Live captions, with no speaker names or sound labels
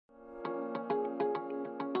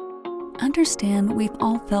Understand we've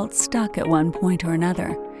all felt stuck at one point or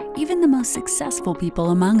another, even the most successful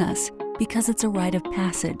people among us, because it's a rite of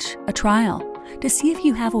passage, a trial, to see if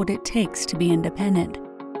you have what it takes to be independent.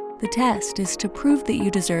 The test is to prove that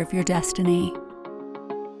you deserve your destiny.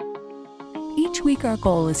 Each week our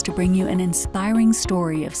goal is to bring you an inspiring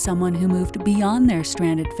story of someone who moved beyond their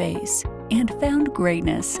stranded phase and found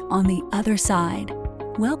greatness on the other side.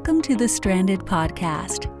 Welcome to the Stranded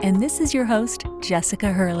Podcast, and this is your host,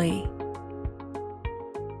 Jessica Hurley.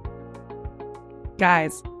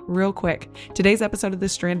 Guys, real quick, today's episode of The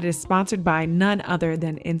Stranded is sponsored by none other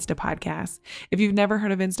than Insta Podcasts. If you've never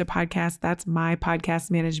heard of Insta Podcasts, that's my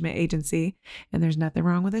podcast management agency. And there's nothing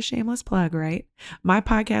wrong with a shameless plug, right? My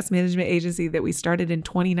podcast management agency that we started in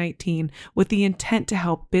 2019 with the intent to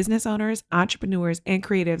help business owners, entrepreneurs, and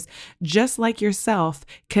creatives just like yourself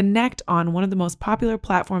connect on one of the most popular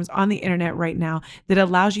platforms on the internet right now that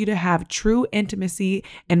allows you to have true intimacy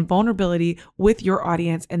and vulnerability with your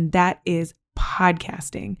audience, and that is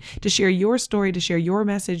podcasting, to share your story, to share your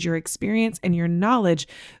message, your experience, and your knowledge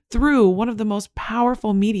through one of the most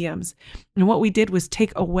powerful mediums. And what we did was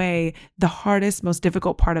take away the hardest, most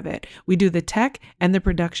difficult part of it. We do the tech and the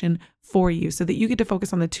production for you so that you get to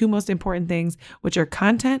focus on the two most important things, which are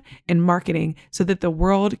content and marketing, so that the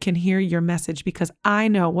world can hear your message. Because I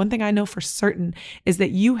know, one thing I know for certain is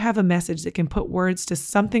that you have a message that can put words to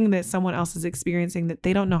something that someone else is experiencing that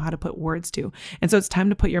they don't know how to put words to. And so it's time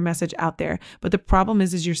to put your message out there. But the problem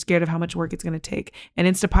is you're scared of how much work it's going to take. And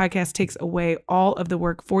Insta Podcast takes away all of the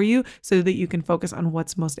work for you so that you can focus on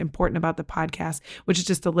what's most important about the podcast, which is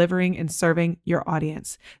just delivering and serving your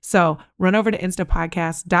audience. So run over to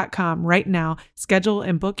instapodcast.com right now, schedule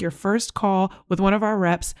and book your first call with one of our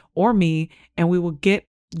reps or me, and we will get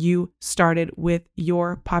you started with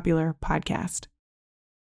your popular podcast.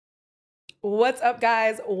 What's up,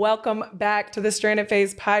 guys? Welcome back to the Stranded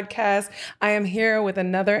Phase podcast. I am here with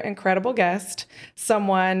another incredible guest,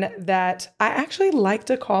 someone that I actually like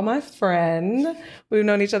to call my friend. We've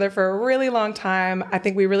known each other for a really long time. I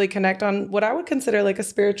think we really connect on what I would consider like a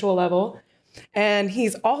spiritual level. And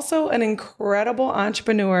he's also an incredible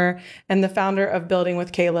entrepreneur and the founder of Building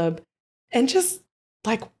with Caleb. And just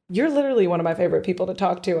like, you're literally one of my favorite people to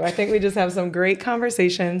talk to. I think we just have some great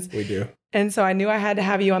conversations. We do. And so I knew I had to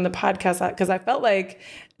have you on the podcast because I felt like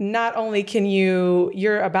not only can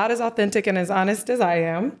you're about as authentic and as honest as I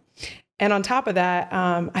am. And on top of that,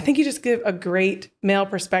 I think you just give a great male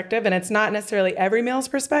perspective, and it's not necessarily every male's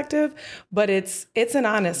perspective, but it's an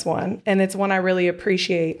honest one, and it's one I really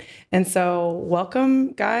appreciate. And so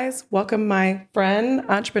welcome, guys. Welcome my friend,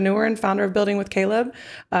 entrepreneur, and founder of Building with Caleb,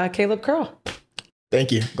 Caleb Curl.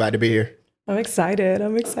 Thank you. Glad to be here. I'm excited.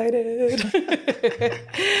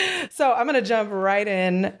 So I'm going to jump right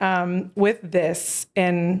in with this,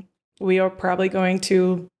 and we are probably going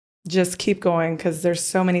to just keep going because there's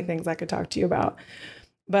so many things I could talk to you about.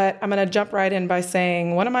 But I'm going to jump right in by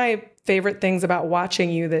saying one of my favorite things about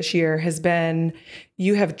watching you this year has been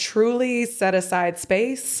you have truly set aside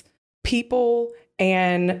space, people,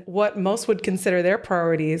 and what most would consider their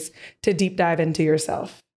priorities to deep dive into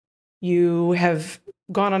yourself. You have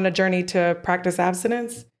gone on a journey to practice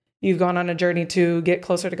abstinence. You've gone on a journey to get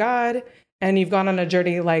closer to God. And you've gone on a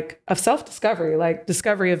journey like of self-discovery, like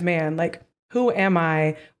discovery of man, like who am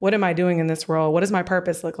I? What am I doing in this world? What does my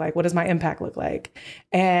purpose look like? What does my impact look like?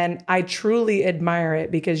 And I truly admire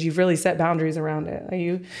it because you've really set boundaries around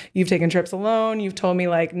it. You've taken trips alone. You've told me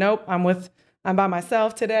like, nope, I'm by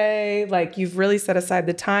myself today. Like you've really set aside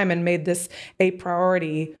the time and made this a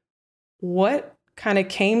priority. What kind of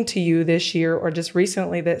came to you this year or just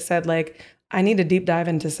recently that said like, I need to deep dive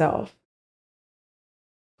into self?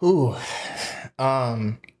 So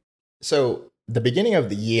the beginning of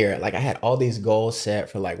the year, like I had all these goals set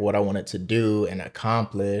for like what I wanted to do and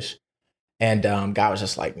accomplish. And God was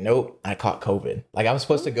just like, nope, I caught COVID. Like I was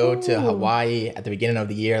supposed to go to Hawaii at the beginning of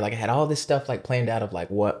the year. Like I had all this stuff like planned out of like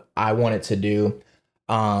what I wanted to do.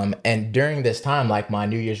 And during this time, like my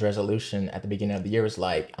New Year's resolution at the beginning of the year was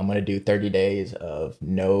like, I'm going to do 30 days of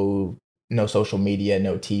no social media,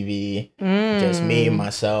 no TV, just me,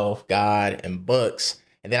 myself, God, and books.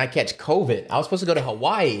 And then I catch COVID. I was supposed to go to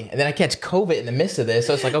Hawaii, and then I catch COVID in the midst of this.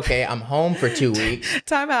 So it's like, okay, I'm home for 2 weeks.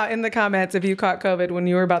 Time out in the comments if you caught COVID when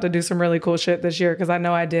you were about to do some really cool shit this year, because I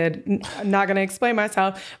know I did. I'm not going to explain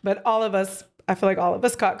myself, but I feel like all of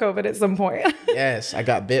us caught COVID at some point. Yes, I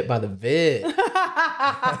got bit by the vid.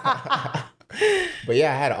 But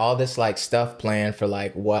yeah, I had all this like stuff planned for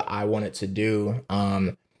like what I wanted to do.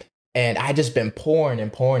 And I just been pouring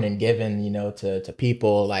and pouring and giving, to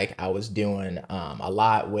people. Like I was doing a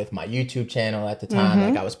lot with my YouTube channel at the time.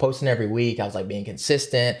 Like I was posting every week. I was like being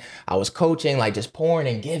consistent. I was coaching, like just pouring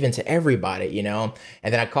and giving to everybody, And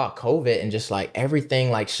then I caught COVID and just like everything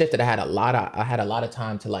like shifted. I had a lot of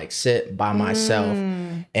time to like sit by myself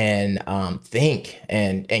and think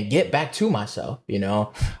and get back to myself,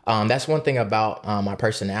 That's one thing about my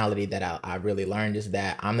personality that I really learned is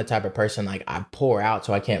that I'm the type of person like I pour out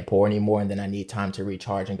so I can't pour anymore, and then I need time to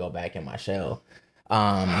recharge and go back in my shell.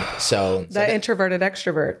 So that introverted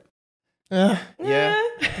extrovert. Yeah,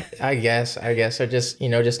 I guess. Or just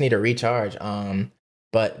need to recharge.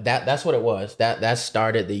 But that's what it was. That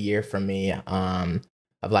started the year for me.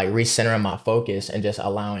 Of like recentering my focus and just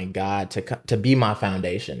allowing God to be my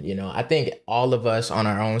foundation. I think all of us on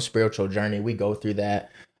our own spiritual journey, we go through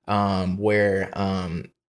that where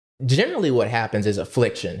generally what happens is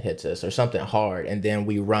affliction hits us or something hard. And then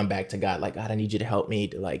we run back to God, like, God, I need you to help me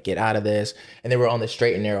to like get out of this. And then we're on the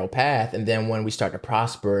straight and narrow path. And then when we start to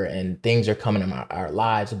prosper and things are coming in our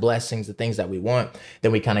lives, blessings, the things that we want,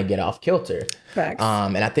 then we kind of get off kilter. Facts.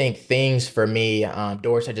 And I think things for me,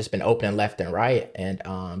 doors have just been opening left and right.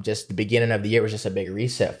 And just the beginning of the year was just a big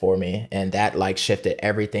reset for me. And that like shifted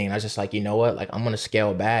everything. And I was just like, you know what, like I'm going to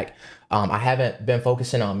scale back. I haven't been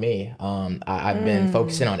focusing on me. I've been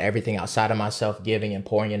focusing on everything outside of myself, giving and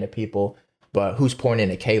pouring into people. But who's pouring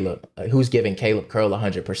into Caleb? Who's giving Caleb Curl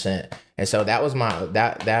 100%? And so that was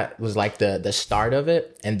that was like the start of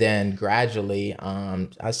it. And then gradually,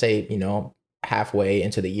 I say, halfway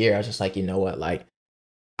into the year, I was just like, you know what, like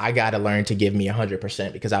I got to learn to give me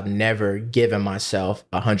 100% because I've never given myself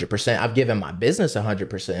 100%. I've given my business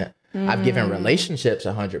 100%. I've given relationships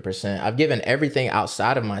 100%. I've given everything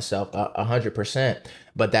outside of myself 100%,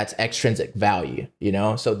 but that's extrinsic value,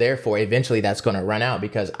 So therefore, eventually that's going to run out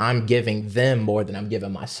because I'm giving them more than I'm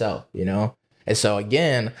giving myself, And so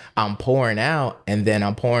again, I'm pouring out and then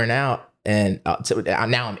I'm pouring out and so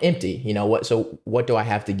now I'm empty, So what do I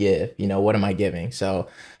have to give? What am I giving? So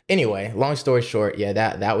anyway, long story short, yeah,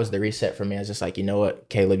 that was the reset for me. I was just like, you know what,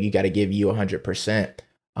 Caleb, you got to give you 100%.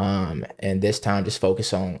 And this time just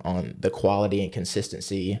focus on the quality and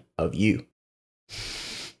consistency of you.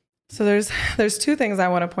 So there's two things I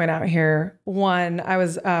want to point out here. One,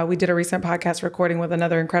 we did a recent podcast recording with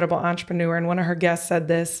another incredible entrepreneur, and one of her guests said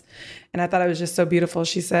this, and I thought it was just so beautiful.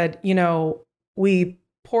 She said, we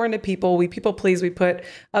pour into people, we people please, we put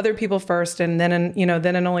other people first, and then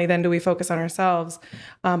and only then do we focus on ourselves.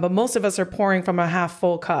 But most of us are pouring from a half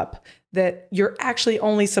full cup, that you're actually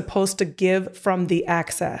only supposed to give from the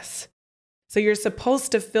excess. So you're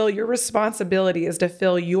supposed to fill, your responsibility is to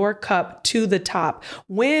fill your cup to the top.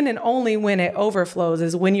 When and only when it overflows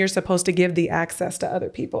is when you're supposed to give the access to other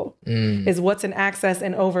people. Is what's an access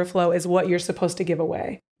and overflow is what you're supposed to give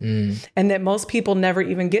away. And that most people never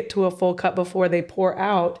even get to a full cup before they pour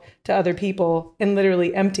out to other people and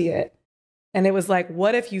literally empty it. And it was like,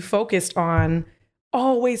 what if you focused on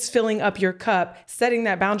always filling up your cup, setting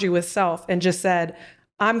that boundary with self, and just said,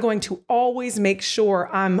 I'm going to always make sure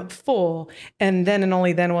I'm full, and then and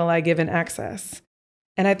only then will I give in access.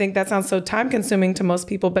 And I think that sounds so time consuming to most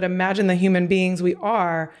people, but imagine the human beings we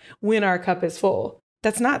are when our cup is full.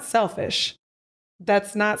 That's not selfish.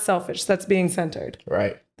 That's not selfish. That's being centered.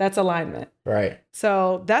 Right. That's alignment. Right.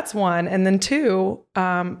 So that's one. And then two,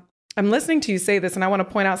 I'm listening to you say this, and I want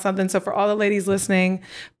to point out something. So for all the ladies listening,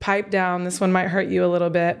 pipe down. This one might hurt you a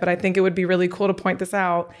little bit, but I think it would be really cool to point this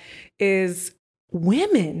out, is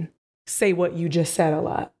women say what you just said a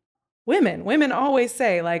lot. Women always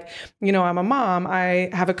say, like, I'm a mom, I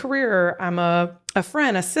have a career, I'm a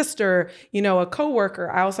friend, a sister, a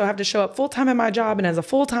coworker. I also have to show up full time in my job and as a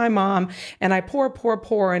full-time mom, and I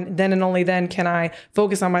pour, and then and only then can I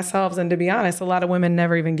focus on myself. And to be honest, a lot of women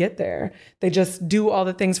never even get there. They just do all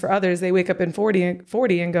the things for others. They wake up in 40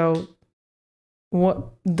 and go,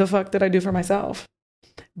 what the fuck did I do for myself?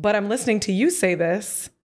 But I'm listening to you say this,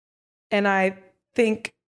 and I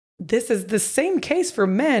think this is the same case for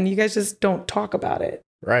men. You guys just don't talk about it.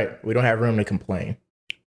 Right. We don't have room to complain.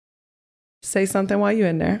 Say something while you're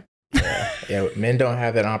in there. Yeah. Men don't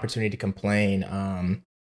have that opportunity to complain.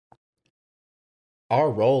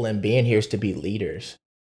 Our role in being here is to be leaders,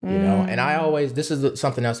 and this is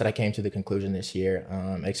something else that I came to the conclusion this year,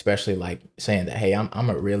 especially like saying that, hey, I'm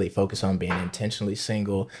gonna really focus on being intentionally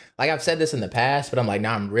single. Like I've said this in the past, but I'm like,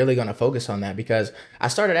 now I'm really going to focus on that, because I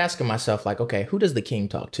started asking myself, like, okay, who does the king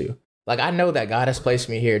talk to? Like, I know that God has placed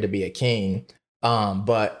me here to be a king,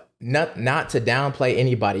 but not to downplay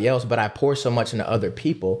anybody else, but I pour so much into other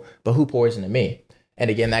people, but who pours into me? And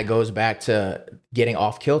again, that goes back to getting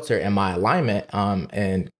off kilter in my alignment,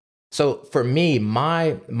 and So for me,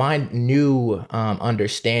 my new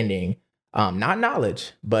understanding, not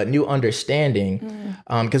knowledge, but new understanding,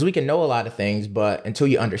 because we can know a lot of things, but until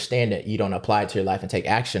you understand it, you don't apply it to your life and take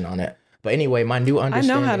action on it. But anyway, my new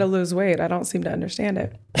understanding. I know how to lose weight. I don't seem to understand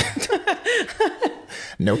it.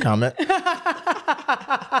 No comment.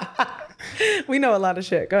 We know a lot of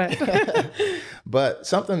shit. Go ahead. But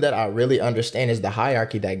something that I really understand is the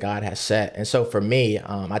hierarchy that God has set. And so for me,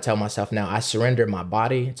 I tell myself now, I surrender my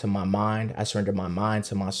body to my mind. I surrender my mind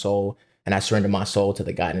to my soul. And I surrender my soul to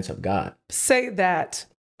the guidance of God. Say that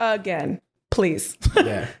again, please.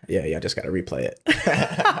 Yeah. I just got to replay it.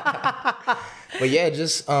 But yeah,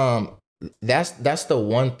 just that's the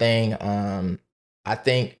one thing I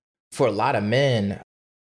think for a lot of men,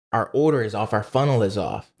 our order is off, our funnel is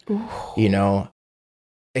off. Ooh. You know,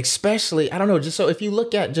 especially, I don't know, just so if you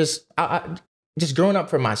look at just growing up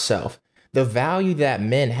for myself, the value that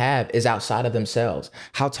men have is outside of themselves.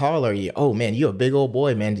 How tall are you? Oh man, you're a big old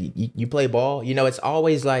boy, man. You play ball? You know, it's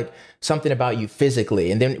always like something about you physically.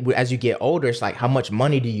 And then as you get older, it's like, how much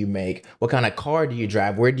money do you make? What kind of car do you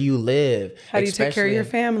drive? Where do you live? How do you take care of your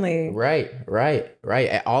family? Right.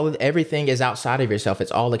 Everything is outside of yourself.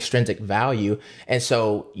 It's all extrinsic value. And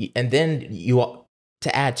so, and then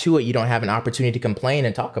to add to it, you don't have an opportunity to complain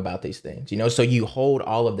and talk about these things, you know? So you hold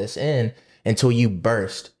all of this in until you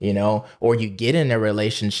burst, you know, or you get in a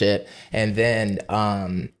relationship and then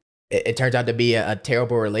it turns out to be a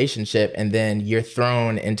terrible relationship. And then you're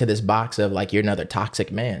thrown into this box of like, you're another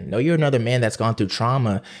toxic man. No, you're another man that's gone through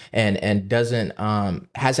trauma and doesn't,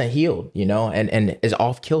 hasn't healed, you know, and is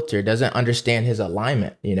off kilter, doesn't understand his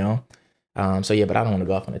alignment, you know? So yeah, but I don't want to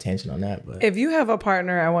go off on a tangent on that. But if you have a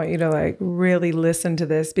partner, I want you to like really listen to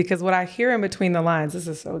this, because what I hear in between the lines, this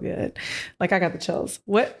is so good. Like I got the chills.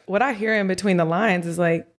 What I hear in between the lines is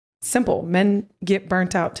like simple. Men get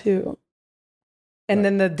burnt out too. And right.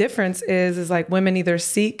 Then the difference is like women either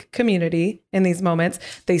seek community in these moments,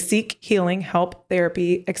 they seek healing, help,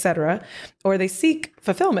 therapy, etc., or they seek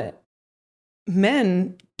fulfillment.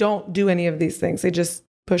 Men don't do any of these things. They just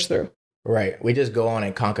push through. Right. We just go on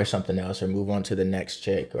and conquer something else or move on to the next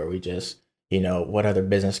chick, or we just, you know, what other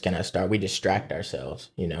business can I start? We distract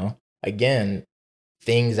ourselves, you know, again,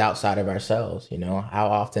 things outside of ourselves, you know, how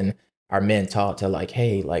often are men taught to like,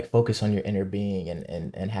 hey, like focus on your inner being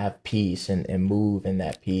and have peace and move in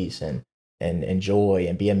that peace and enjoy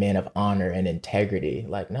and be a man of honor and integrity.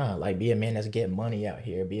 Like, nah, like be a man that's getting money out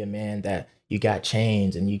here. Be a man that you got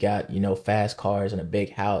chains and you got, you know, fast cars and a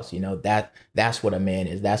big house, you know, that's what a man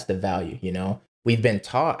is. That's the value, you know. We've been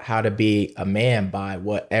taught how to be a man by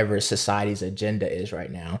whatever society's agenda is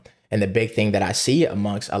right now. And the big thing that I see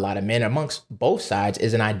amongst a lot of men, amongst both sides,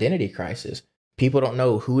 is an identity crisis. People don't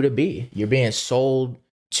know who to be. You're being sold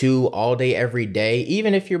to all day, every day.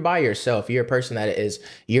 Even if you're by yourself, you're a person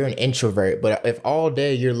you're an introvert. But if all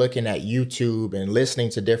day you're looking at YouTube and listening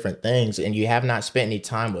to different things and you have not spent any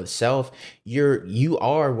time with self, you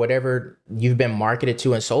are whatever you've been marketed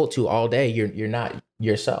to and sold to all day. You're not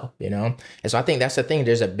yourself, you know? And so I think that's the thing.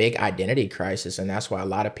 There's a big identity crisis. And that's why a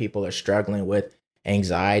lot of people are struggling with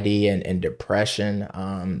anxiety and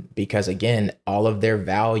depression, because again, all of their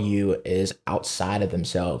value is outside of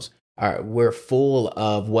themselves. We're full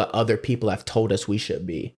of what other people have told us we should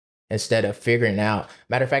be instead of figuring out.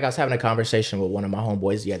 Matter of fact, I was having a conversation with one of my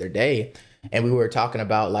homeboys the other day, and we were talking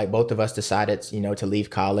about like both of us decided, you know, to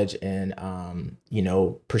leave college and, you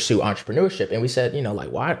know, pursue entrepreneurship. And we said, you know,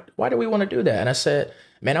 like, why do we want to do that? And I said,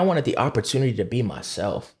 man, I wanted the opportunity to be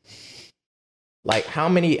myself. Like how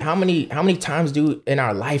many times in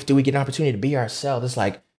our life do we get an opportunity to be ourselves? It's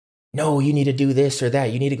like, no, you need to do this or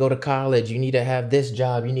that. You need to go to college. You need to have this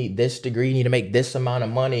job. You need this degree. You need to make this amount of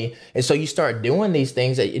money. And so you start doing these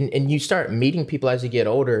things and you start meeting people as you get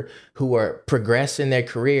older who are progressing their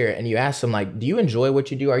career. And you ask them like, do you enjoy what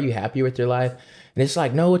you do? Are you happy with your life? And it's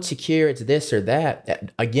like, no, it's secure. It's this or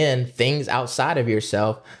that. Again, things outside of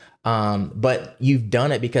yourself. But you've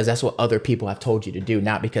done it because that's what other people have told you to do,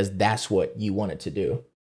 not because that's what you wanted to do.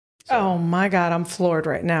 So. Oh my God, I'm floored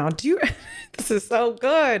right now. This is so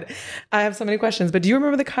good. I have so many questions, but do you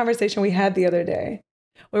remember the conversation we had the other day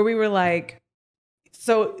where we were like,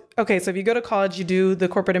 so if you go to college, you do the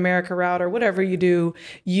corporate America route or whatever you do,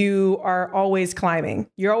 you are always climbing.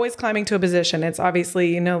 You're always climbing to a position. It's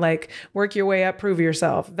obviously, you know, like work your way up, prove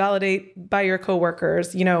yourself, validate by your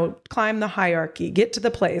coworkers, you know, climb the hierarchy, get to the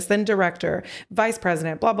place, then director, vice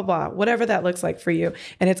president, blah, blah, blah, whatever that looks like for you.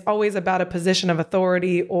 And it's always about a position of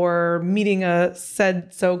authority or meeting a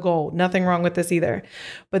said so goal. Nothing wrong with this either.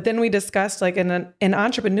 But then we discussed like in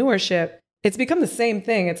entrepreneurship, it's become the same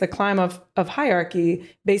thing. It's a climb of hierarchy,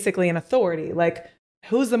 basically an authority. Like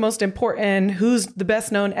who's the most important, who's the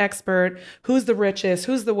best known expert, who's the richest,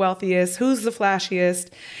 who's the wealthiest, who's the flashiest.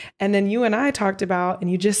 And then you and I talked about, and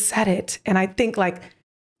you just said it. And I think like,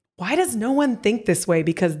 why does no one think this way?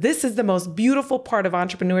 Because this is the most beautiful part of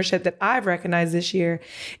entrepreneurship that I've recognized this year.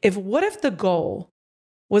 What if the goal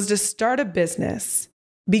was to start a business,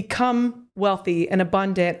 become wealthy and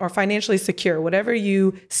abundant or financially secure, whatever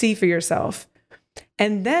you see for yourself,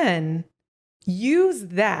 and then use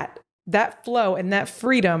that flow and that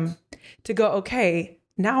freedom to go, okay,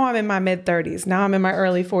 now I'm in my mid-30s, now I'm in my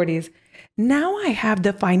early 40s. Now I have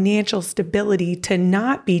the financial stability to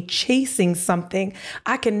not be chasing something.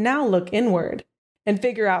 I can now look inward and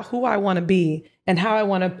figure out who I want to be and how I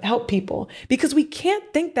want to help people. Because we can't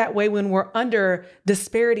think that way when we're under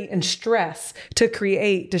disparity and stress to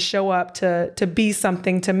create, to show up, to be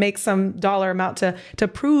something, to make some dollar amount, to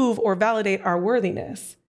prove or validate our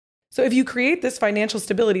worthiness. So if you create this financial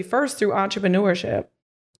stability first through entrepreneurship,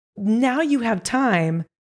 now you have time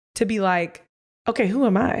to be like, okay, who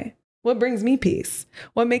am I? What brings me peace?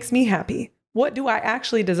 What makes me happy? What do I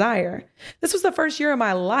actually desire? This was the first year of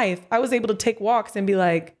my life I was able to take walks and be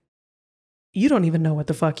like, you don't even know what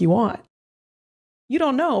the fuck you want. You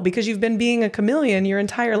don't know because you've been being a chameleon your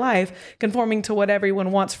entire life, conforming to what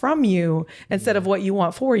everyone wants from you instead of what you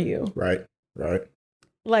want for you. Right.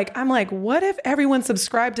 Like, I'm like, what if everyone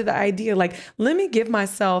subscribed to the idea? Like, let me give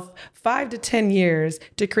myself 5 to 10 years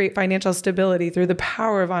to create financial stability through the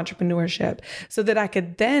power of entrepreneurship so that I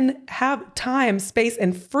could then have time, space,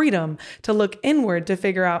 and freedom to look inward to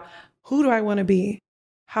figure out, who do I want to be?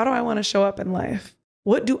 How do I want to show up in life?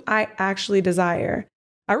 What do I actually desire?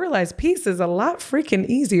 I realize peace is a lot freaking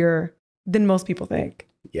easier than most people think.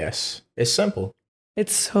 Yes. It's simple.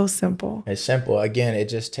 It's so simple. It's simple. Again, it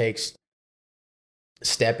just takes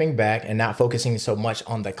stepping back and not focusing so much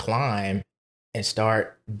on the climb and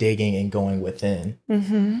start digging and going within.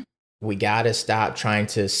 Mm-hmm. We got to stop trying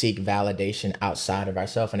to seek validation outside of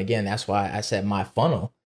ourselves. And again, that's why I said my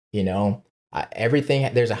funnel,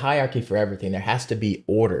 everything, there's a hierarchy for everything. There has to be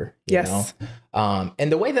order, you know?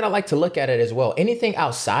 And the way that I like to look at it as well, anything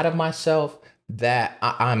outside of myself that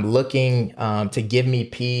I'm looking to give me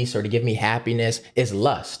peace or to give me happiness is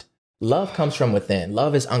lust. Love comes from within.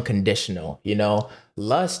 Love is unconditional,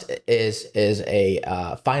 Lust is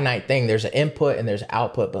a finite thing. There's an input and there's an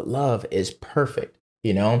output, but love is perfect,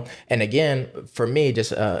 And again, for me,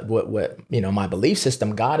 just what my belief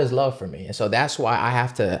system, God is love for me. And so that's why I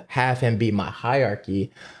have to have him be my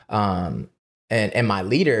hierarchy and my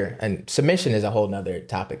leader. And submission is a whole nother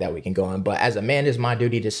topic that we can go on. But as a man, it's my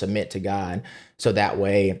duty to submit to God. So that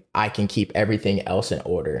way I can keep everything else in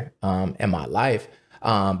order in my life.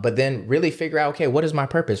 But then really figure out, okay, what is my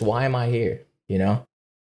purpose? Why am I here?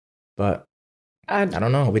 But I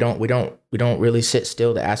don't know. We don't really sit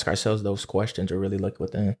still to ask ourselves those questions or really look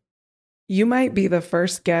within. You might be the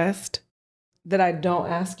first guest that I don't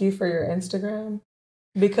ask you for your Instagram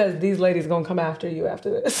because these ladies gonna come after you after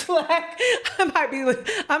this. Like,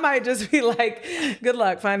 I might just be like, good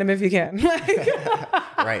luck, find him if you can.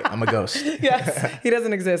 Right, I'm a ghost. Yes, he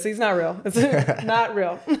doesn't exist. He's not real. It's not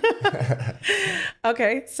real.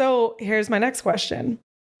 Okay, so here's my next question.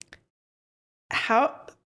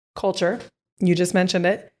 Culture, you just mentioned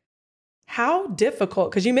it. How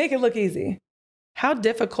difficult, because you make it look easy, how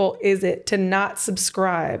difficult is it to not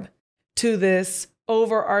subscribe to this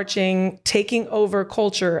overarching, taking over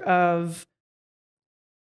culture of,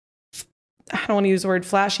 I don't want to use the word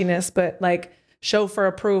flashiness, but like show for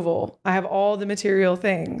approval. I have all the material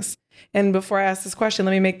things. And before I ask this question,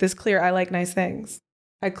 let me make this clear. I like nice things.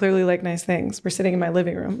 I clearly like nice things. We're sitting in my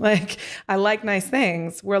living room. Like, I like nice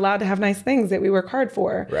things. We're allowed to have nice things that we work hard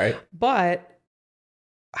for. Right. But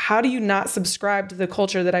how do you not subscribe to the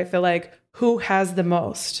culture that I feel like, who has the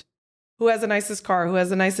most? Who has the nicest car? Who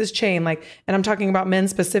has the nicest chain? Like, and I'm talking about men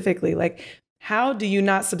specifically. Like, how do you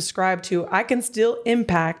not subscribe to, I can still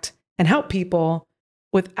impact and help people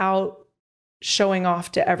without showing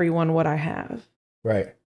off to everyone what I have?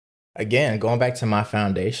 Right. Again, going back to my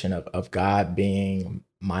foundation of God being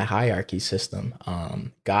my hierarchy system,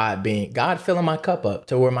 God filling my cup up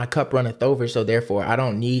to where my cup runneth over. So therefore I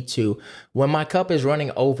don't need to, when my cup is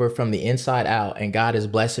running over from the inside out and God is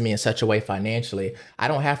blessing me in such a way financially, I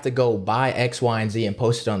don't have to go buy X, Y, and Z and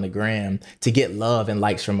post it on the gram to get love and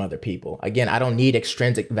likes from other people. Again, I don't need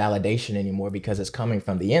extrinsic validation anymore because it's coming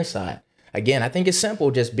from the inside. Again, I think it's simple,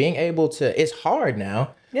 just being able to, it's hard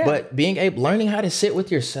now, but learning how to sit with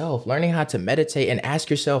yourself, learning how to meditate and ask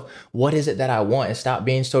yourself, what is it that I want? And stop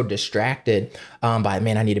being so distracted by,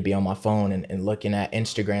 man, I need to be on my phone and looking at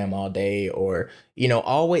Instagram all day, or,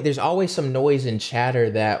 there's always some noise and chatter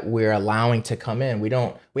that we're allowing to come in.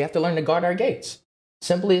 We have to learn to guard our gates.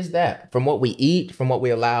 Simply as that. From what we eat, from what we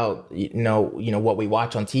allow, what we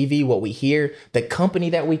watch on TV, what we hear, the company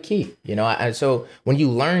that we keep, And so when you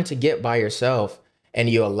learn to get by yourself and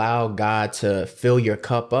you allow God to fill your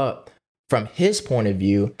cup up from his point of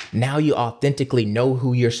view, now you authentically know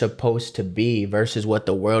who you're supposed to be versus what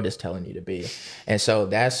the world is telling you to be. And so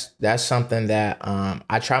that's something that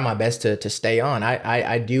I try my best to stay on.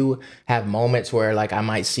 I do have moments where like I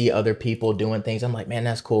might see other people doing things. I'm like, man,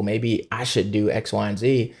 that's cool. Maybe I should do X, Y, and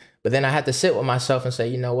Z. But then I have to sit with myself and say,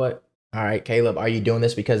 you know what? All right, Caleb, are you doing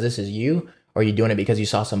this because this is you? Or are you doing it because you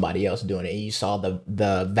saw somebody else doing it and you saw the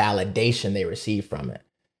validation they received from it?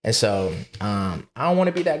 And so I don't want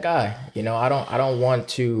to be that guy. I don't want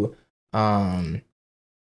to I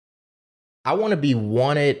want to be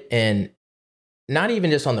wanted, and not even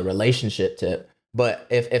just on the relationship tip, but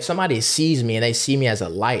if somebody sees me and they see me as a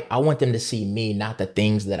light, I want them to see me, not the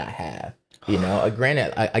things that I have.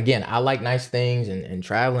 Granted, again, I like nice things and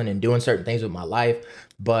traveling and doing certain things with my life,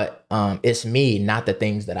 but it's me, not the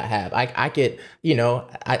things that I have. I could,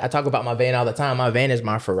 I talk about my van all the time. My van is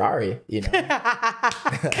my Ferrari, This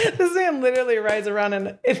van literally rides around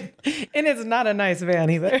and it's not a nice van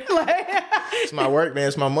either. It's my work van,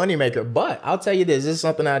 it's my money maker. But I'll tell you this is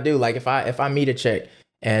something I do. Like if I meet a chick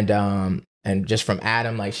and just from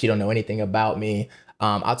Adam, like she don't know anything about me,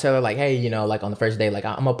 I'll tell her like, hey, like on the first day, like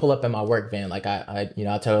I'm gonna pull up in my work van. Like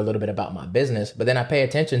I'll tell her a little bit about my business, but then I pay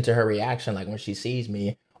attention to her reaction, like when she sees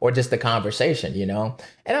me or just the conversation,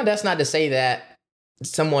 And that's not to say that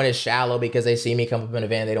someone is shallow because they see me come up in a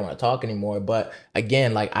van, they don't want to talk anymore. But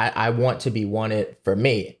again, like I want to be wanted for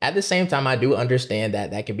me. At the same time, I do understand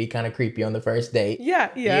that can be kind of creepy on the first date. Yeah.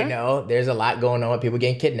 There's a lot going on with people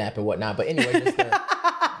getting kidnapped and whatnot. But anyway, just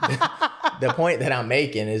the point that I'm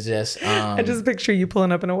making is just I just picture you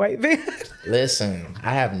pulling up in a white van. Listen,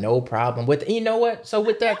 I have no problem with what? So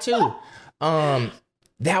with that too,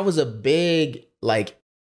 that was a big like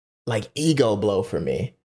ego blow for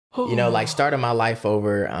me. Like starting my life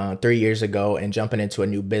over 3 years ago and jumping into a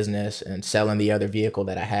new business and selling the other vehicle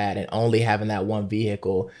that I had and only having that one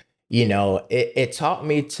vehicle, it taught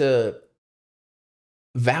me to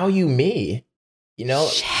value me.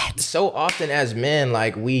 Shit. So often as men,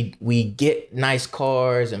 like we get nice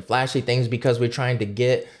cars and flashy things because we're trying to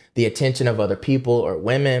get the attention of other people or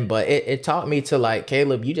women. But it taught me to like,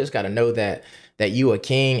 Caleb, you just got to know that you a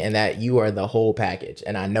king and that you are the whole package.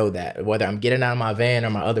 And I know that whether I'm getting out of my van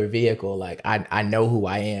or my other vehicle, like I know who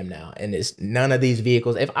I am now. And it's none of these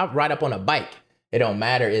vehicles. If I ride up on a bike, it don't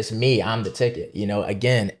matter. It's me. I'm the ticket.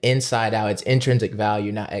 Again, inside out, it's intrinsic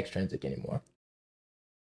value, not extrinsic anymore.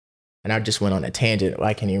 And I just went on a tangent.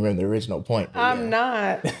 I can't even remember the original point. I'm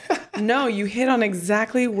not. No, you hit on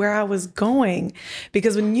exactly where I was going.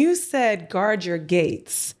 Because when you said guard your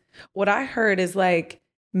gates, what I heard is like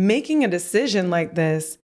making a decision like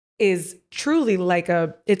this is truly like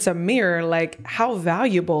it's a mirror. Like, how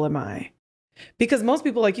valuable am I? Because most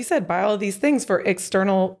people, like you said, buy all of these things for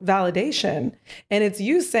external validation. And it's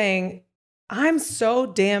you saying, I'm so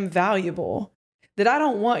damn valuable that I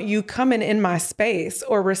don't want you coming in my space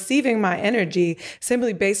or receiving my energy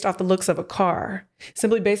simply based off the looks of a car,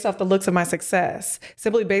 simply based off the looks of my success,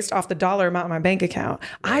 simply based off the dollar amount in my bank account.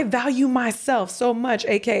 I value myself so much,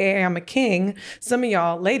 AKA I'm a king. Some of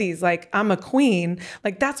y'all ladies, like I'm a queen.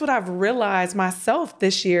 Like that's what I've realized myself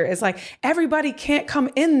this year is like everybody can't come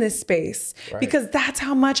in this space because that's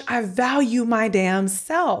how much I value my damn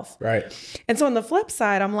self. Right. And so on the flip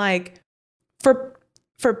side, I'm like,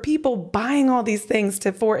 for people buying all these things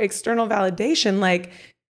for external validation, like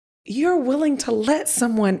you're willing to let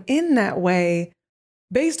someone in that way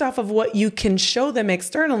based off of what you can show them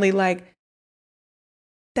externally. Like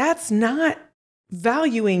that's not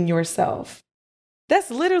valuing yourself.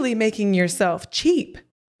 That's literally making yourself cheap.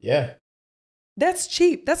 Yeah. That's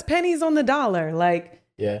cheap. That's pennies on the dollar. Like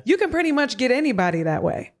you can pretty much get anybody that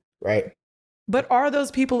way. Right. But are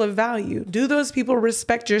those people of value? Do those people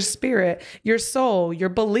respect your spirit, your soul, your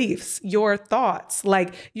beliefs, your thoughts,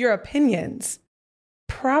 like your opinions?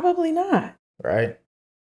 Probably not. Right.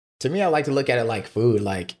 To me, I like to look at it like food.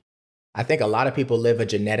 Like, I think a lot of people live a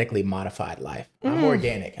genetically modified life. I'm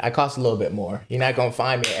organic. I cost a little bit more. You're not going to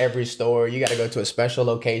find me at every store. You got to go to a special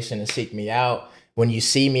location and seek me out. When you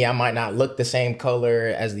see me, I might not look the same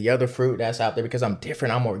color as the other fruit that's out there because I'm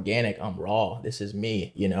different. I'm organic. I'm raw. This is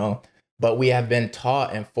me, But we have been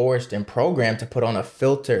taught and forced and programmed to put on a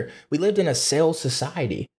filter. We lived in a sales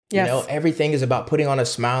society. Yes. Everything is about putting on a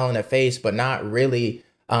smile and a face, but not really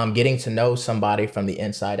getting to know somebody from the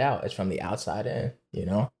inside out. It's from the outside in,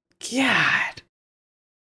 God,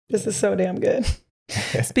 this is so damn good.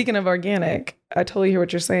 Speaking of organic, I totally hear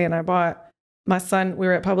what you're saying. I bought my son, we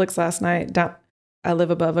were at Publix last night. I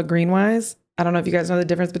live above a Greenwise. I don't know if you guys know the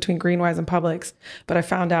difference between Greenwise and Publix, but I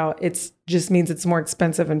found out it's just means it's more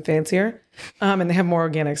expensive and fancier. And they have more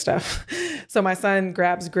organic stuff. So my son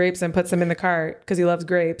grabs grapes and puts them in the cart because he loves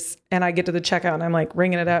grapes. And I get to the checkout and I'm like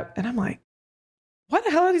ringing it up. And I'm like, why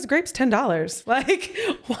the hell are these grapes $10? Like,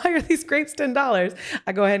 why are these grapes $10?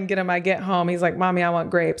 I go ahead and get them. I get home. He's like, Mommy, I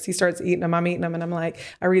want grapes. He starts eating them. I'm eating them. And I'm like,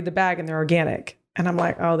 I read the bag and they're organic. And I'm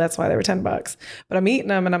like, oh, that's why they were $10. But I'm eating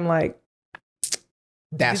them and I'm like,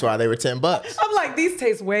 that's why they were $10. I'm like, these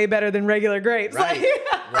taste way better than regular grapes. Right,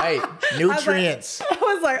 Like, right. Nutrients, I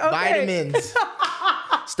was like, okay. vitamins,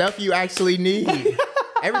 stuff you actually need.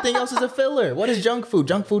 Everything else is a filler. What is junk food?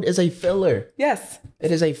 Junk food is a filler. Yes.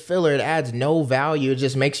 It is a filler. It adds no value. It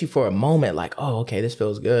just makes you for a moment like, oh, okay, this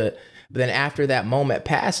feels good. But then after that moment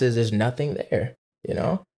passes, there's nothing there, you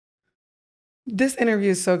know? This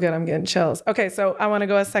interview is so good. I'm getting chills. Okay, so I want to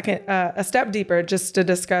go a step deeper just to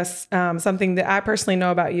discuss something that I personally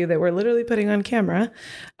know about you that we're literally putting on camera.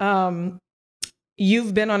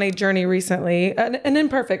 You've been on a journey recently, an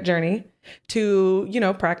imperfect journey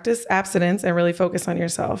to, practice abstinence and really focus on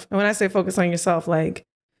yourself. And when I say focus on yourself, like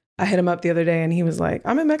I hit him up the other day and he was like,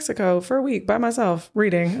 I'm in Mexico for a week by myself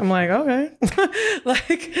reading. I'm like, okay.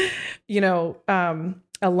 Like,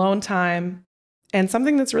 alone time and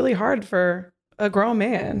something that's really hard for a grown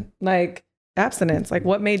man, like abstinence. Like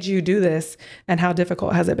what made you do this and how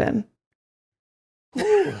difficult has it been?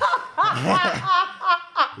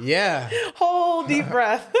 Yeah. Whole deep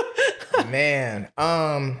breath. Man.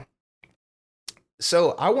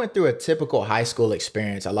 So I went through a typical high school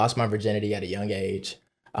experience. I lost my virginity at a young age,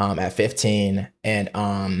 at 15. And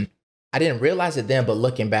I didn't realize it then, but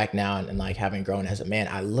looking back now and like having grown as a man,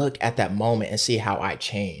 I look at that moment and see how I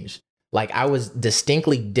changed. Like I was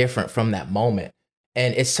distinctly different from that moment.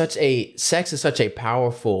 And sex is such a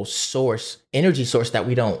powerful energy source that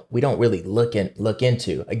we don't really look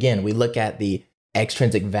into. Again, we look at the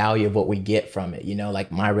extrinsic value of what we get from it,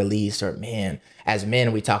 like my release, or man, as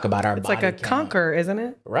men, we talk about our body. It's like a conquer, isn't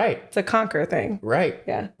it? Right. It's a conquer thing. Right.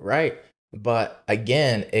 Yeah. Right. But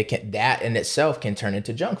again, that in itself can turn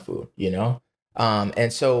into junk food,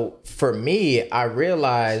 And so for me, I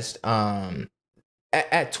realized,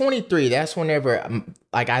 at 23, that's whenever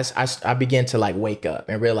I began to like wake up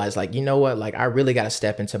and realize like, you know what, like I really got to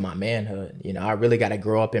step into my manhood. I really got to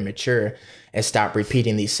grow up and mature and stop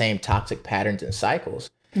repeating these same toxic patterns and cycles.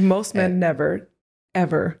 Most men never,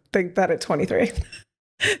 ever think that at 23.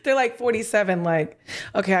 They're like 47, like,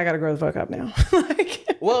 okay, I got to grow the fuck up now.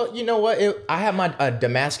 Well, you know what? I had my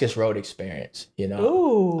Damascus Road experience,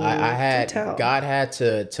 Ooh, I had, God had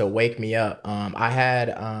to wake me up.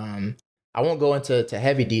 I won't go into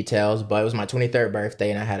heavy details, but it was my 23rd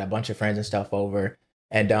birthday and I had a bunch of friends and stuff over.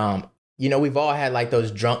 And, we've all had like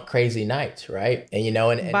those drunk, crazy nights, right? And,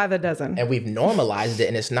 and by the dozen. And we've normalized it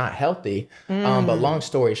and it's not healthy. But long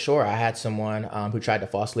story short, I had someone who tried to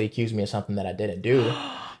falsely accuse me of something that I didn't do.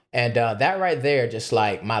 And that right there, just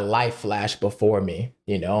like my life flashed before me,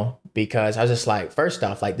 because I was just like, first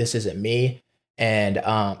off, like, this isn't me. And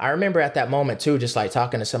I remember at that moment too, just like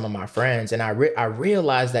talking to some of my friends, and I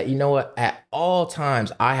realized that, at all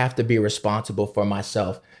times I have to be responsible for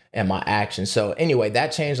myself and my actions. So anyway,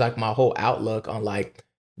 that changed like my whole outlook on like,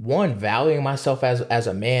 one, valuing myself as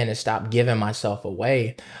a man and stop giving myself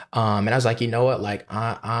away. And I was like, you know what, like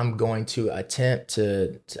I'm going to attempt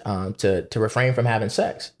to refrain from having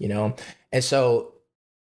sex, And so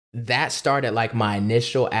that started like my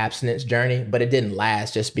initial abstinence journey, but it didn't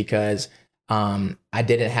last just because I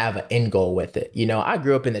didn't have an end goal with it. I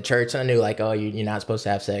grew up in the church and I knew like, oh, you're not supposed to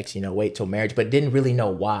have sex, wait till marriage, but didn't really know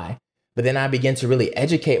why. But then I began to really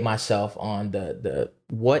educate myself on the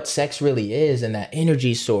what sex really is and that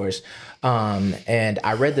energy source. And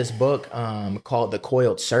I read this book called The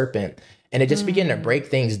Coiled Serpent, and it just began to break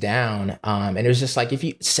things down. And it was just like,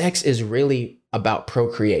 sex is really about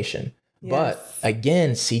procreation. Yes. But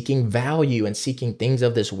again, seeking value and seeking things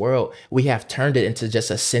of this world, we have turned it into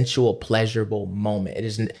just a sensual, pleasurable moment.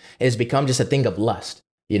 It has become just a thing of lust.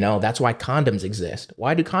 That's why condoms exist.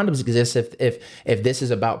 Why do condoms exist if this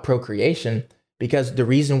is about procreation? Because the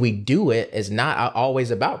reason we do it is not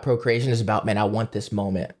always about procreation. It's about, man, I want this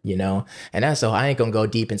moment, And that's, so I ain't gonna go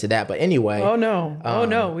deep into that. But anyway. Oh no. I'm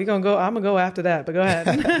gonna go after that, but go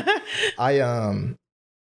ahead.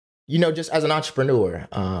 Just as an entrepreneur,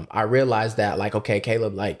 I realized that like, okay,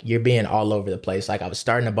 Caleb, like you're being all over the place. Like I was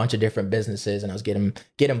starting a bunch of different businesses and I was getting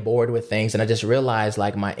bored with things. And I just realized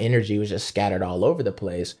like my energy was just scattered all over the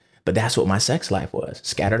place. But that's what my sex life was,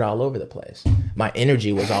 scattered all over the place. My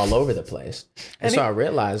energy was all over the place. And so I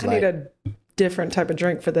realized I need a different type of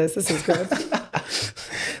drink for this. This is good.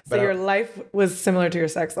 So your life was similar to your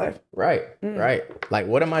sex life. Right. Like,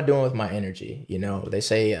 what am I doing with my energy? You know, they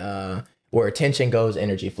say where attention goes,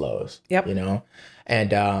 energy flows. Yep. You know, and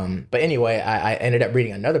but anyway, I ended up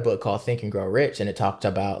reading another book called Think and Grow Rich, and it talked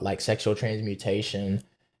about like sexual transmutation.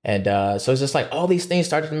 And so it's just like all these things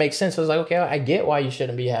started to make sense. So I was like, okay, I get why you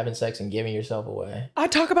shouldn't be having sex and giving yourself away. I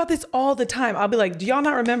talk about this all the time. I'll be like, do y'all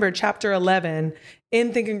not remember chapter 11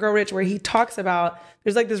 in Think and Grow Rich, where he talks about,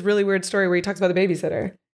 there's like this really weird story where he talks about the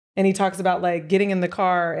babysitter, and he talks about like getting in the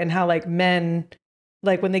car and how like men,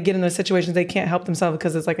 like when they get in those situations, they can't help themselves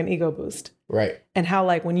because it's like an ego boost. Right. And how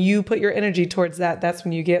like when you put your energy towards that, that's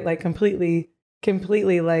when you get like completely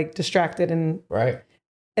like distracted and right.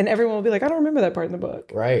 And everyone will be like, I don't remember that part in the book.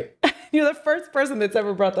 Right. You're the first person that's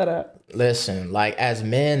ever brought that up. Listen, like as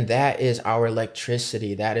men, that is our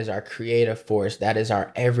electricity. That is our creative force. That is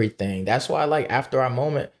our everything. That's why like after our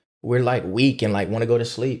moment, we're like weak and like want to go to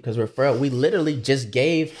sleep because we're frail. We literally just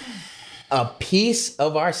gave a piece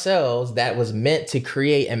of ourselves that was meant to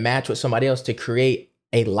create and match with somebody else to create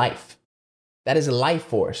a life. That is a life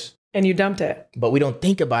force. And you dumped it. But we don't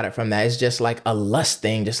think about it from that. It's just like a lust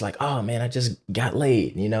thing. Just like, oh man, I just got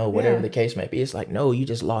laid, you know, whatever the case may be. It's like, no, you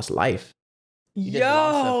just lost life. You just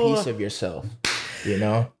lost a piece of yourself, you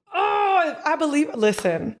know? Oh, I believe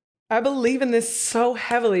in this so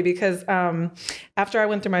heavily because after I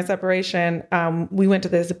went through my separation, we went to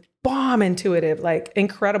this bomb intuitive, like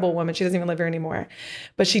incredible woman. She doesn't even live here anymore.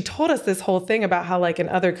 But she told us this whole thing about how like in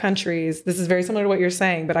other countries, this is very similar to what you're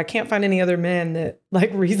saying, but I can't find any other men that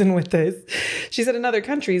like reason with this. She said in other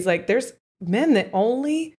countries, like there's men that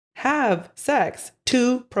only have sex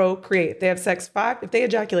to procreate. They have sex if they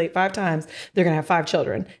ejaculate 5 times, they're going to have 5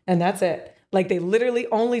 children. And that's it. Like they literally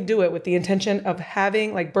only do it with the intention of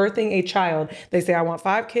having, like birthing a child. They say, I want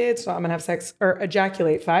 5 kids, so I'm gonna have sex or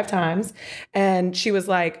ejaculate 5 times. And she was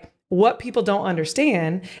like, what people don't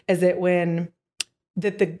understand is that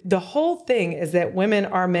the whole thing is that women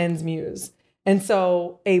are men's muse. And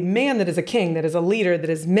so a man that is a king, that is a leader, that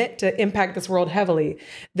is meant to impact this world heavily,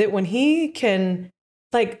 that when he can,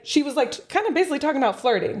 like, she was like kind of basically talking about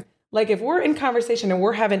flirting. Like if we're in conversation and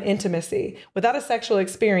we're having intimacy without a sexual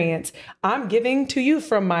experience, I'm giving to you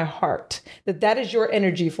from my heart. That is your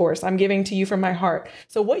energy force. I'm giving to you from my heart.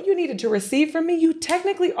 So what you needed to receive from me, you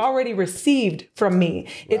technically already received from me.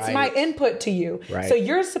 It's my input to you. Right. So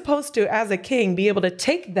you're supposed to, as a king, be able to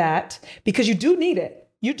take that because you do need it.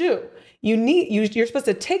 You do. You're supposed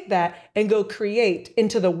to take that and go create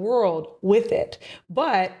into the world with it.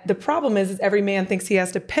 But the problem is every man thinks he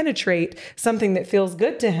has to penetrate something that feels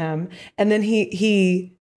good to him. And then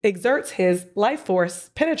he exerts his life force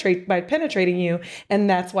by penetrating you. And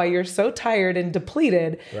that's why you're so tired and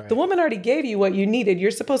depleted. Right. The woman already gave you what you needed. You're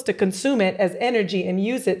supposed to consume it as energy and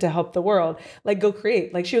use it to help the world. Like go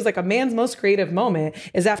create. Like she was like, a man's most creative moment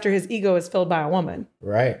is after his ego is filled by a woman.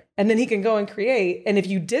 Right. And then he can go and create. And if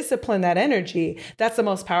you discipline that energy, that's the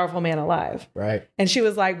most powerful man alive. Right. And she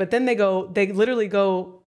was like, but then they literally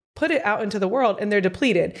go put it out into the world and they're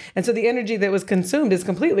depleted. And so the energy that was consumed is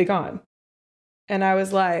completely gone. And I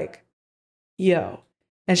was like, yo.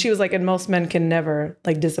 And she was like, and most men can never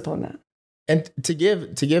like discipline that. And to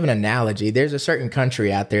give an analogy, there's a certain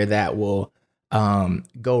country out there that will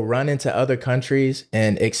go run into other countries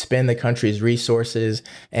and expend the country's resources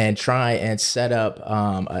and try and set up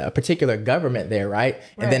a particular government there, right?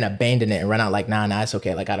 And then abandon it and run out like, nah, it's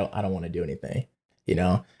okay. Like I don't want to do anything, you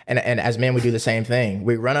know? And as men, we do the same thing.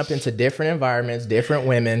 We run up into different environments, different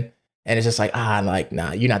women, and it's just like,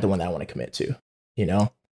 nah, you're not the one that I want to commit to. You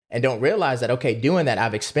know, and don't realize that, okay, doing that,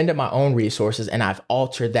 I've expended my own resources and I've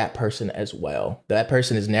altered that person as well. That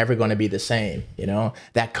person is never going to be the same. You know,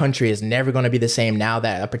 that country is never going to be the same now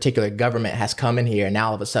that a particular government has come in here and now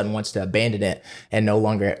all of a sudden wants to abandon it and no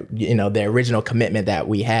longer, you know, the original commitment that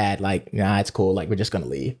we had, like, nah, it's cool. Like, we're just going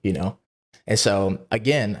to leave, you know? And so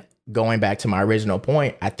again, going back to my original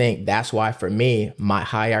point, I think that's why for me, my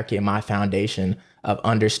hierarchy and my foundation of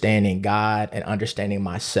understanding God and understanding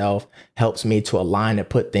myself helps me to align and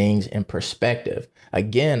put things in perspective.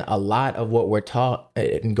 Again, a lot of what we're taught,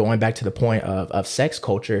 and going back to the point of sex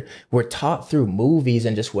culture, we're taught through movies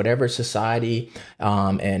and just whatever society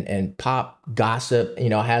and pop gossip, you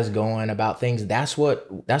know, has going about things. That's what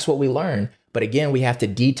we learn. But again, we have to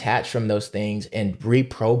detach from those things and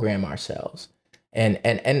reprogram ourselves.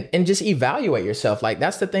 And just evaluate yourself. Like,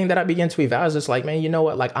 that's the thing that I begin to evaluate. Is just like, man, you know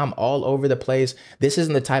what? Like, I'm all over the place. This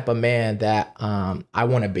isn't the type of man that I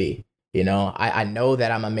want to be. You know, I know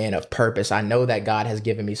that I'm a man of purpose. I know that God has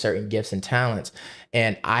given me certain gifts and talents,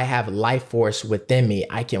 and I have life force within me.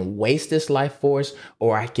 I can waste this life force,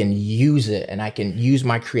 or I can use it, and I can use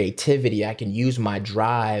my creativity. I can use my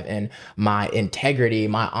drive and my integrity,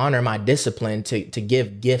 my honor, my discipline to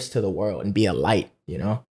give gifts to the world and be a light, you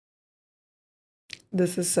know?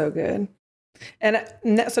 This is so good. And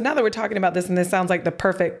so now that we're talking about this, and this sounds like the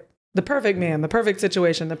perfect man, the perfect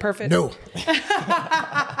situation, the perfect. No.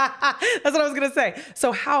 That's what I was going to say.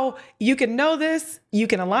 So how you can know this, you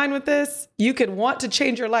can align with this, you could want to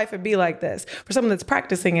change your life and be like this. For someone that's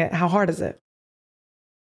practicing it, how hard is it?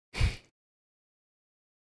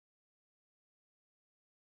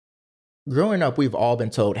 Growing up, we've all been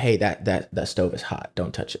told, hey, that stove is hot.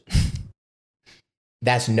 Don't touch it.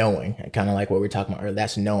 That's knowing, kind of like what we were talking about earlier.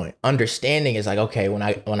 That's knowing. Understanding is like, okay, when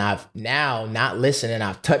I've now not listened and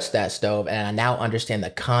I've touched that stove, and I now understand the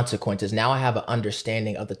consequences. Now I have an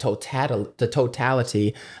understanding of the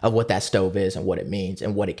totality of what that stove is and what it means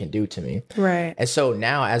and what it can do to me. Right. And so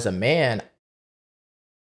now as a man,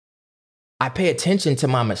 I pay attention to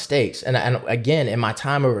my mistakes. And again, in my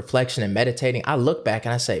time of reflection and meditating, I look back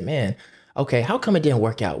and I say, man, okay, how come it didn't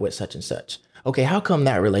work out with such and such? Okay, how come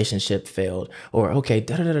that relationship failed? Or okay,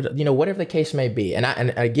 you know, whatever the case may be.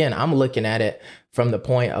 And again, I'm looking at it from the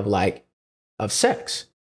point of sex,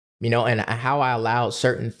 you know, and how I allowed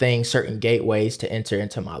certain things, certain gateways to enter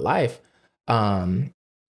into my life. And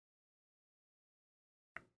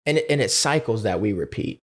it's cycles that we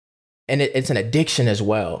repeat. And it's an addiction as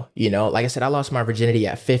well. You know, like I said, I lost my virginity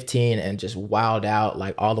at 15 and just wilded out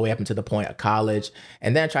like all the way up until the point of college.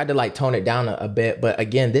 And then I tried to like tone it down a bit. But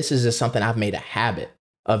again, this is just something I've made a habit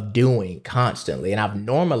of doing constantly, and I've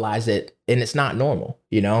normalized it, and it's not normal,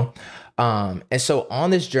 you know? And so on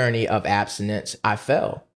this journey of abstinence, I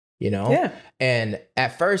fell, you know? Yeah. And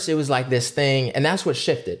at first it was like this thing, and that's what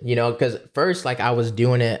shifted, you know, because first, like I was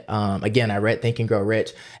doing it, again, I read Think and Grow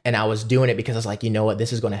Rich, and I was doing it because I was like, you know what,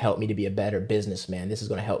 this is going to help me to be a better businessman. This is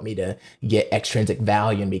going to help me to get extrinsic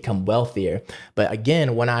value and become wealthier. But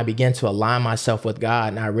again, when I began to align myself with God,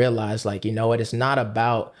 and I realized like, you know what, it's not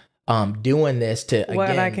about doing this to, again,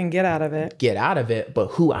 what I can get out of it, but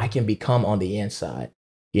who I can become on the inside.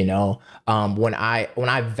 You know, when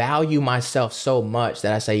I value myself so much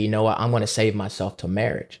that I say, you know what, I'm going to save myself to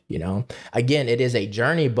marriage. You know, again, it is a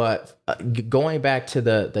journey, but going back to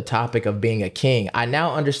the topic of being a king, I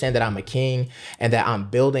now understand that I'm a king and that I'm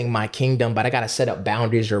building my kingdom, but I got to set up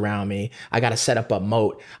boundaries around me. I got to set up a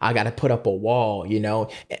moat. I got to put up a wall. You know,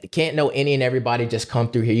 can't know any and everybody just come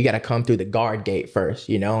through here. You got to come through the guard gate first,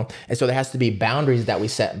 you know? And so there has to be boundaries that we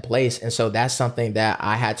set in place. And so that's something that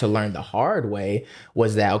I had to learn the hard way,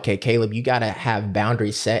 was that, okay, Caleb, you got to have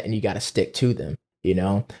boundaries set and you got to stick to them, you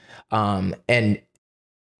know?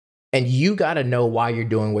 And you got to know why you're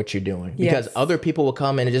doing what you're doing, because other people will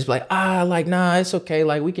come in and just be like, like, nah, it's okay.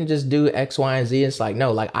 Like we can just do X, Y, and Z. It's like,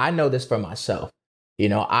 no, like I know this for myself. You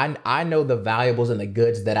know, I know the valuables and the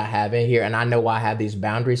goods that I have in here, and I know why I have these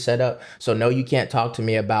boundaries set up. So no, you can't talk to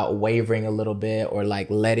me about wavering a little bit or like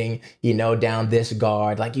letting, you know, down this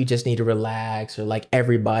guard. Like you just need to relax, or like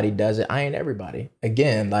everybody does it. I ain't everybody.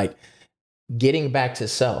 Again, like getting back to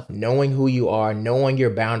self, knowing who you are, knowing your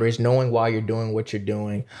boundaries, knowing why you're doing what you're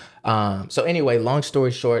doing. So anyway, long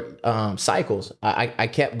story short, cycles. I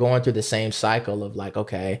kept going through the same cycle of like,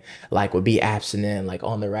 okay, like would be abstinent, like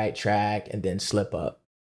on the right track, and then slip up,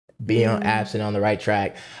 be on abstinent on the right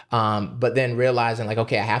track. But then realizing like,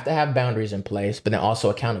 okay, I have to have boundaries in place, but then also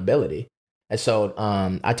accountability. And so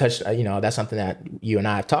I touched, you know, that's something that you and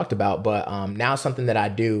I have talked about, but now something that I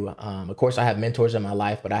do, of course, I have mentors in my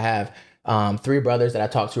life, but I have 3 brothers that I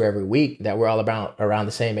talk to every week that we're all around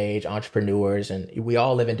the same age, entrepreneurs, and we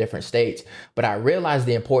all live in different states. But I realize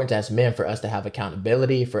the importance as men for us to have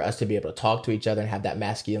accountability, for us to be able to talk to each other and have that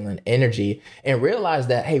masculine energy, and realize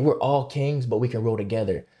that, hey, we're all kings, but we can roll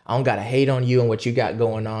together. I don't got to hate on you and what you got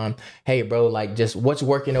going on. Hey, bro, like just what's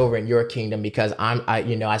working over in your kingdom, because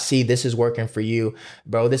I see this is working for you,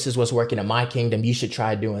 bro. This is what's working in my kingdom. You should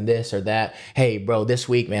try doing this or that. Hey, bro, this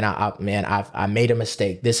week, man, I made a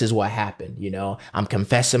mistake. This is what happened. You know, I'm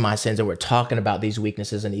confessing my sins, and we're talking about these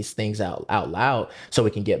weaknesses and these things out loud so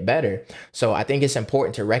we can get better. So I think it's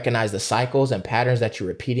important to recognize the cycles and patterns that you're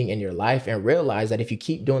repeating in your life, and realize that if you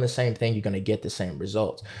keep doing the same thing, you're going to get the same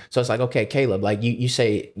results. So it's like, okay, Caleb, like you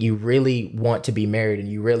say, you really want to be married and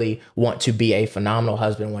you really want to be a phenomenal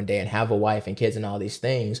husband one day and have a wife and kids and all these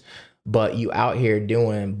things, but you out here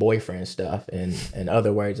doing boyfriend stuff, and in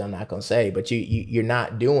other words, I'm not going to say, but you're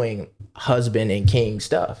not doing husband and king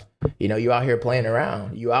stuff. You know, you out here playing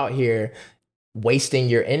around. You out here wasting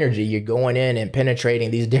your energy. You're going in and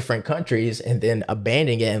penetrating these different countries and then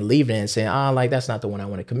abandoning it and leaving it and saying, like, that's not the one I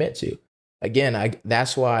want to commit to. Again,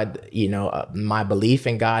 that's why, my belief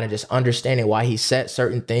in God and just understanding why he set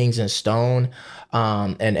certain things in stone,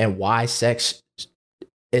 and why sex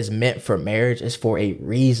is meant for marriage is for a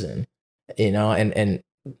reason, and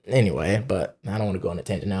anyway, but I don't want to go on a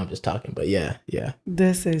tangent now. I'm just talking, but yeah.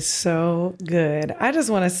 This is so good. I just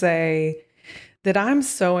want to say that I'm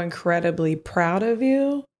so incredibly proud of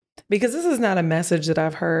you, because this is not a message that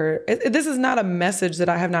I've heard. This is not a message that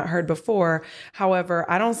I have not heard before. However,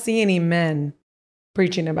 I don't see any men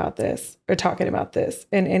preaching about this or talking about this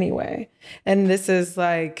in any way. And this is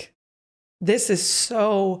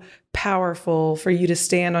so powerful for you to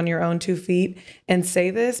stand on your own 2 feet and say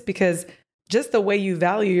this, because just the way you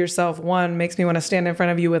value yourself, one, makes me want to stand in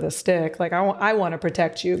front of you with a stick. Like I want to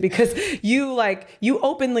protect you, because you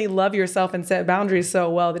openly love yourself and set boundaries so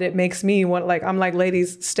well that it makes me want, I'm like,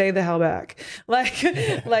 ladies, stay the hell back.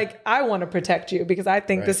 Like I want to protect you, because I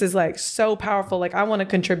think this is so powerful. Like I want to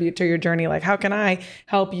contribute to your journey. Like, how can I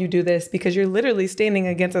help you do this? Because you're literally standing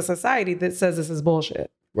against a society that says this is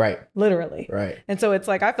bullshit. Right. Literally. Right. And so it's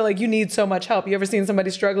I feel like you need so much help. You ever seen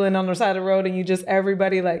somebody struggling on the side of the road and you just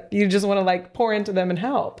want to pour into them and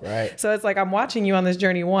help. Right. So it's I'm watching you on this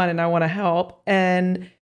journey, one, and I want to help. And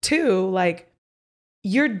two,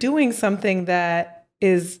 you're doing something that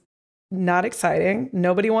is not exciting.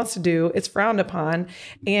 Nobody wants to do. It's frowned upon.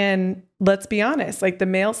 And let's be honest, the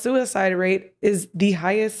male suicide rate is the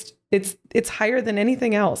highest. It's higher than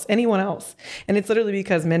anything else, anyone else. And it's literally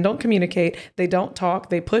because men don't communicate, they don't talk,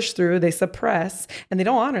 they push through, they suppress, and they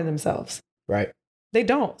don't honor themselves. Right. They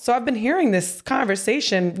don't. So I've been hearing this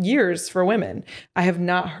conversation years for women. I have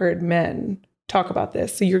not heard men talk about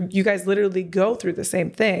this. So you guys literally go through the same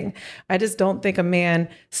thing. I just don't think a man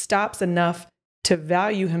stops enough to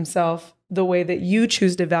value himself the way that you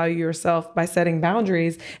choose to value yourself, by setting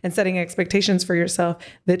boundaries and setting expectations for yourself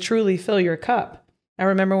that truly fill your cup. I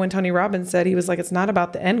remember when Tony Robbins said, he was like, it's not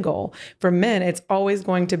about the end goal. For men, it's always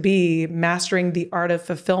going to be mastering the art of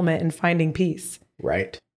fulfillment and finding peace.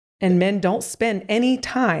 Right. And men don't spend any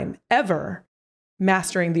time ever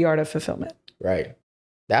mastering the art of fulfillment. Right.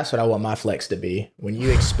 That's what I want my flex to be. When you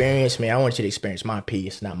experience me, I want you to experience my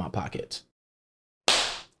peace, not my pockets.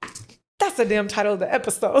 That's the damn title of the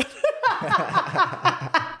episode.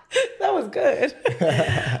 That was good.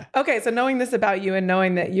 Okay, so knowing this about you and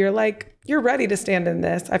knowing that you're ready to stand in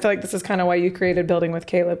this, I feel like this is kind of why you created Building with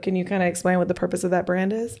Caleb. Can you kind of explain what the purpose of that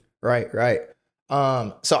brand is? Right.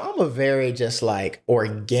 So I'm a very just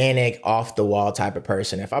organic, off the wall type of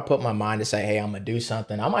person. If I put my mind to say, hey, I'm going to do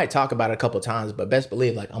something, I might talk about it a couple of times, but best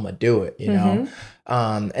believe I'm going to do it, know?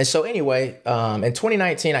 And so anyway, in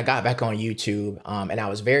 2019, I got back on YouTube, and I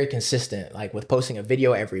was very consistent, with posting a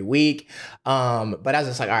video every week. But I was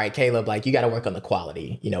just all right, Caleb, you got to work on the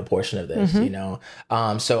quality, portion of this,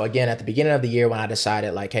 So again, at the beginning of the year, when I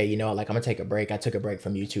decided hey, I'm going to take a break, I took a break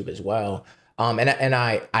from YouTube as well. And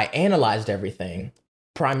I analyzed everything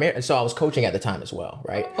primarily. So I was coaching at the time as well,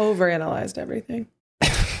 right? Overanalyzed everything.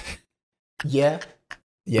 Yeah.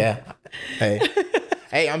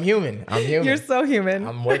 Hey, I'm human. You're so human.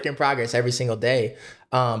 I'm work in progress every single day.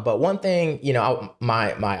 But one thing,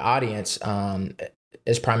 my audience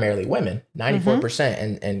is primarily women,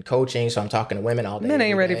 94% and coaching. So I'm talking to women all day. Men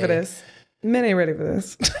ain't ready for this. Men ain't ready for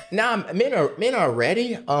this. Nah, men are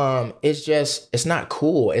ready. It's not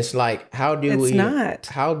cool. It's how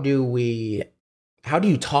do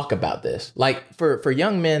you talk about this? For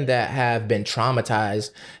young men that have been traumatized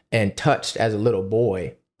and touched as a little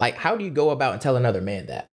boy, how do you go about and tell another man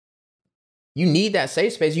that? You need that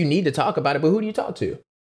safe space. You need to talk about it, but who do you talk to?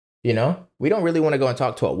 We don't really want to go and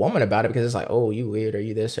talk to a woman about it because it's oh, you weird, or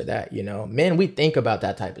you this or that, Men, we think about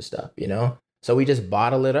that type of stuff, So we just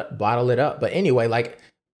bottle it up. But anyway,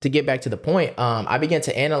 to get back to the point, I began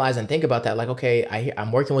to analyze and think about that. Okay,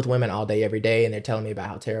 I'm working with women all day, every day, and they're telling me about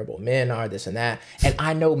how terrible men are, this and that. And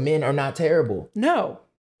I know men are not terrible. No,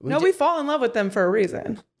 we fall in love with them for a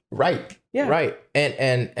reason. Right. Yeah. Right.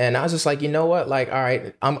 And I was just you know what? All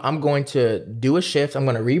right, I'm going to do a shift. I'm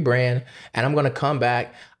going to rebrand, and I'm going to come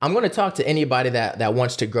back. I'm going to talk to anybody that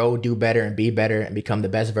wants to grow, do better, and be better and become the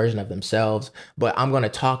best version of themselves. But I'm going to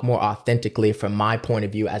talk more authentically from my point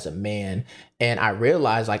of view as a man. And I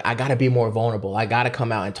realized I got to be more vulnerable. I got to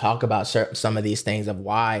come out and talk about some of these things of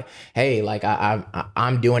why, hey,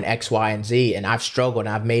 I'm doing X, Y, and Z, and I've struggled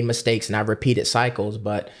and I've made mistakes and I've repeated cycles,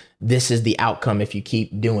 but this is the outcome if you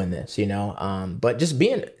keep doing this, but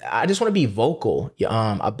I just want to be vocal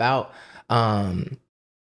about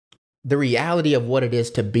the reality of what it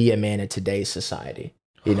is to be a man in today's society.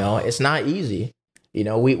 It's not easy. You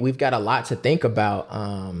know, we've got a lot to think about.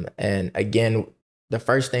 And again, the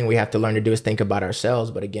first thing we have to learn to do is think about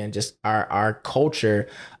ourselves. But again, just our culture,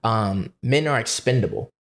 men are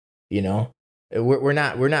expendable, you know. We're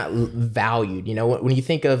not valued. You know, when you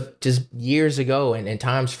think of just years ago and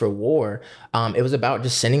times for war, it was about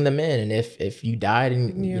just sending them in. And if you died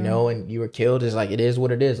and, you know, and you were killed, it's like, it is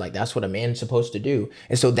what it is. Like, that's what a man's supposed to do.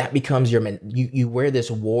 And so that becomes you wear this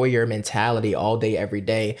warrior mentality all day, every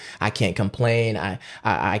day. I can't complain.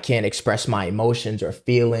 I can't express my emotions or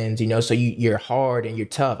feelings, you know, so you're hard and you're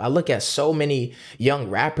tough. I look at so many young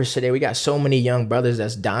rappers today. We got so many young brothers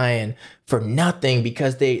that's dying for nothing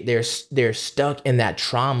because they're stuck in that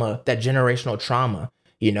trauma, that generational trauma,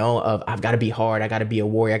 you know, of I've got to be hard, I got to be a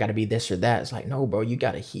warrior, I got to be this or that. It's like, no, bro, you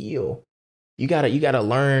got to heal. You got to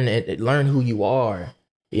learn who you are,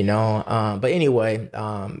 you know. But anyway,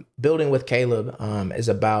 building with Caleb is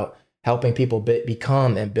about helping people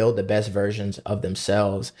become and build the best versions of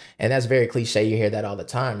themselves. And that's very cliche. You hear that all the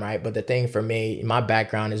time, right? But the thing for me, my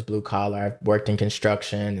background is blue collar. I've worked in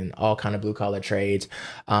construction and all kind of blue collar trades.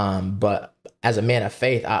 But as a man of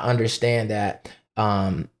faith, I understand that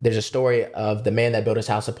there's a story of the man that built his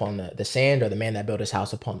house upon the sand, or the man that built his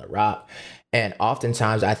house upon the rock. And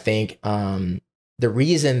oftentimes I think the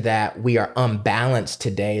reason that we are unbalanced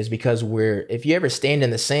today is because if you ever stand in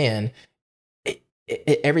the sand,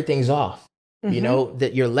 everything's off. You know,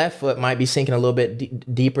 that your left foot might be sinking a little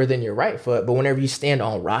bit deeper than your right foot, but whenever you stand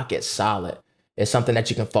on rock, it's solid. It's something that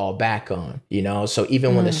you can fall back on, you know. So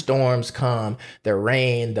even when the storms come, the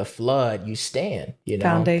rain, the flood, you stand, you know.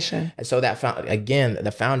 Foundation. And so again,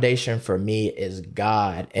 the foundation for me is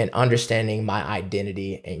God and understanding my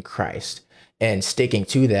identity in Christ. And sticking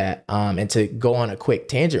to that, and to go on a quick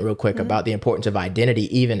tangent real quick about the importance of identity,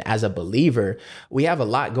 even as a believer, we have a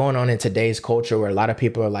lot going on in today's culture where a lot of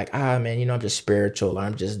people are like, man, you know, I'm just spiritual, or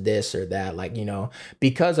I'm just this or that. Like, you know,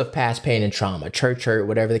 because of past pain and trauma, church hurt,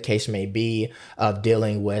 whatever the case may be, of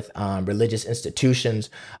dealing with religious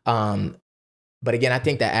institutions. But again, I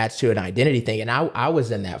think that adds to an identity thing. And I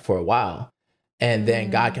was in that for a while. And then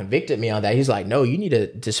God convicted me on that. He's like, no, you need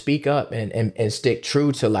to speak up and stick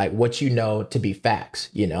true to like what you know to be facts.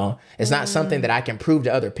 You know, it's not something that I can prove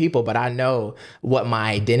to other people, but I know what my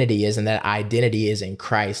identity is. And that identity is in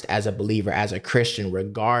Christ as a believer, as a Christian,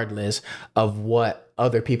 regardless of what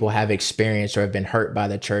other people have experienced or have been hurt by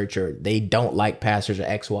the church, or they don't like pastors or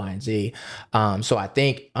X, Y, and Z. So I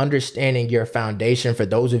think understanding your foundation, for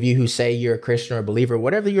those of you who say you're a Christian or a believer,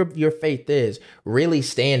 whatever your faith is, really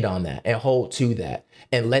stand on that and hold to that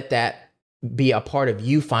and let that be a part of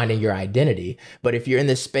you finding your identity. But if you're in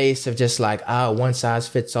this space of just like, one size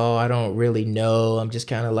fits all, I don't really know, I'm just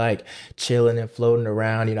kind of like chilling and floating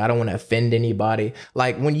around, you know, I don't want to offend anybody.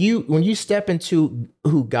 Like when you step into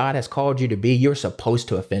who God has called you to be, you're supposed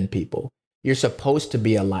to offend people. You're supposed to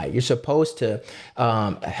be a light. You're supposed to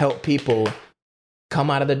help people come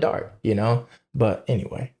out of the dark, you know. But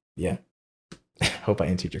anyway, yeah. Hope I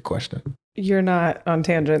answered your question. You're not on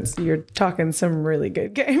tangents. You're talking some really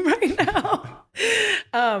good game right now.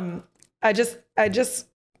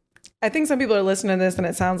 I think some people are listening to this and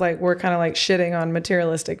it sounds like we're kind of like shitting on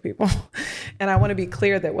materialistic people. And I want to be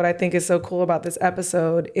clear that what I think is so cool about this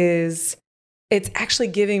episode is it's actually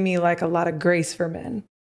giving me like a lot of grace for men.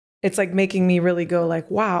 It's like making me really go like,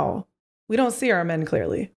 wow, we don't see our men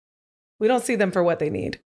clearly. We don't see them for what they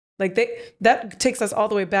need. Like that takes us all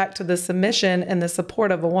the way back to the submission and the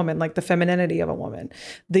support of a woman, like the femininity of a woman.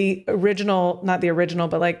 The original, not the original,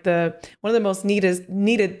 but like one of the most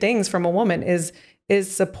needed things from a woman is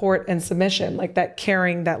support and submission, like that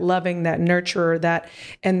caring, that loving, that nurturer,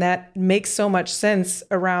 and that makes so much sense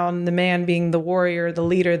around the man being the warrior, the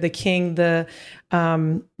leader, the king, the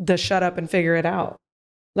shut up and figure it out.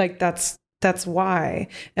 Like that's why.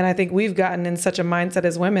 And I think we've gotten in such a mindset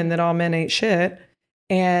as women that all men ain't shit.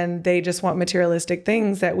 And they just want materialistic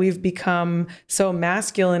things that we've become so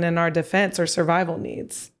masculine in our defense or survival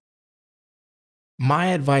needs. My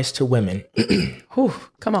advice to women. Whew,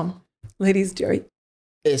 come on, ladies, Jerry.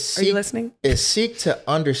 Are you listening? Is seek to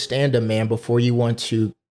understand a man before you want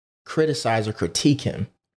to criticize or critique him.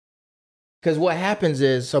 Because what happens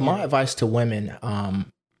is, so my advice to women,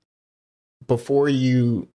 before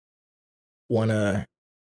you want to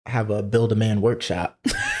have a build a man workshop,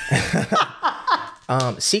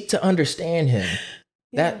 seek to understand him.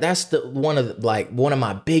 That's one of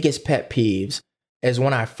my biggest pet peeves is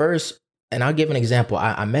when I first, and I'll give an example.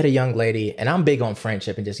 I met a young lady, and I'm big on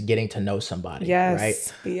friendship and just getting to know somebody. Yes.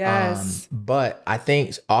 Right. Yes. But I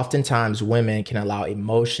think oftentimes women can allow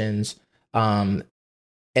emotions,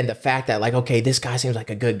 And the fact that like, okay, this guy seems like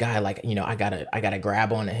a good guy. Like, you know, I gotta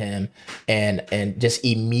grab onto him and just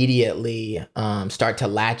immediately start to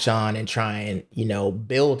latch on and try and, you know,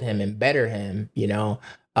 build him and better him, you know.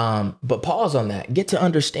 But pause on that. Get to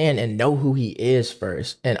understand and know who he is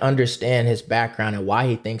first and understand his background and why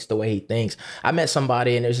he thinks the way he thinks. I met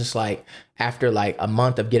somebody and it was just like, after like a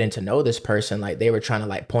month of getting to know this person, like they were trying to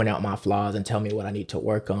like point out my flaws and tell me what I need to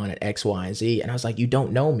work on at X, Y, and Z. And I was like, you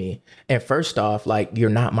don't know me. And first off, like, you're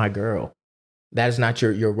not my girl. That is not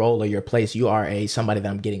your role or your place. You are somebody that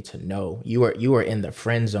I'm getting to know. You are in the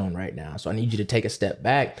friend zone right now. So I need you to take a step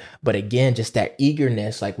back. But again, just that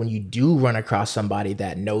eagerness, like when you do run across somebody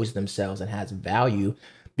that knows themselves and has value,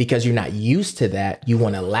 because you're not used to that, you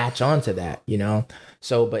want to latch onto that, you know?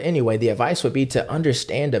 So, but anyway, the advice would be to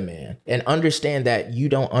understand a man and understand that you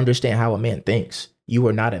don't understand how a man thinks. You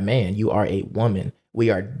are not a man. You are a woman. We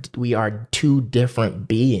are two different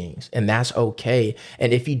beings, and that's okay.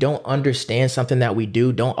 And if you don't understand something that we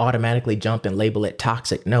do, don't automatically jump and label it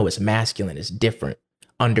toxic. No, it's masculine. It's different.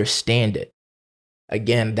 Understand it.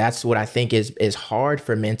 Again, that's what I think is hard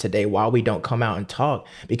for men today, why we don't come out and talk,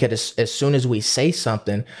 because as soon as we say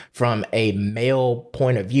something from a male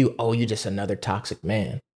point of view, oh, you're just another toxic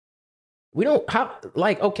man. We don't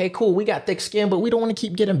okay, cool. We got thick skin, but we don't want to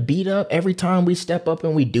keep getting beat up every time we step up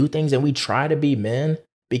and we do things and we try to be men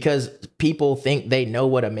because people think they know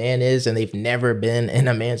what a man is and they've never been in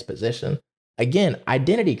a man's position. Again,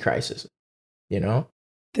 identity crisis, you know?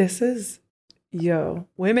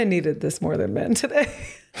 Women needed this more than men today.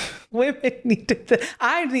 Women needed this.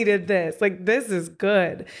 I needed this. Like, this is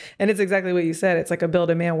good. And it's exactly what you said. It's like a build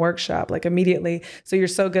a man workshop, like immediately. So you're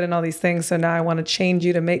so good in all these things. So now I want to change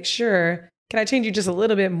you to make sure, can I change you just a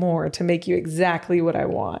little bit more to make you exactly what I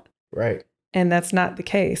want? Right. And that's not the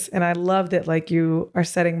case. And I love that, like, you are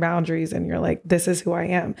setting boundaries and you're like, this is who I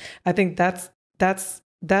am. I think that's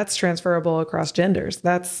transferable across genders.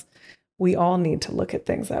 We all need to look at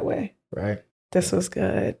things that way. Right. This was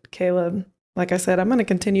good. Caleb, like I said, I'm going to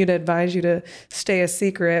continue to advise you to stay a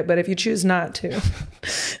secret, but if you choose not to,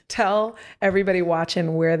 tell everybody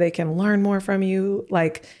watching where they can learn more from you.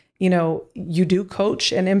 Like, you know, you do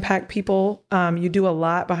coach and impact people. You do a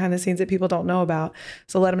lot behind the scenes that people don't know about.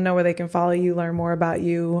 So let them know where they can follow you, learn more about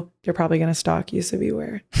you. They're probably going to stalk you, so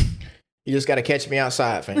beware. You just got to catch me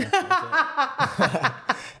outside, fam.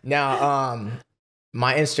 Now,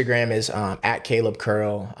 my Instagram is at Caleb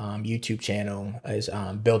Curl. YouTube channel is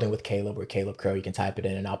Building with Caleb, or Caleb Curl. You can type it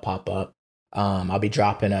in and I'll pop up. I'll be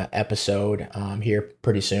dropping an episode here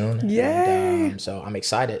pretty soon. Yay! And, so I'm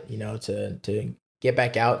excited, you know, to get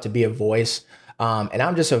back out, to be a voice. And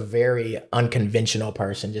I'm just a very unconventional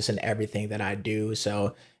person, just in everything that I do.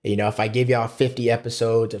 So, you know, if I give y'all 50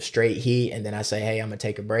 episodes of straight heat and then I say, hey, I'm gonna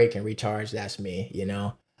take a break and recharge, that's me, you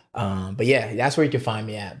know. But yeah, that's where you can find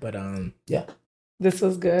me at. But yeah. This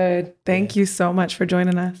was good. Thank you so much for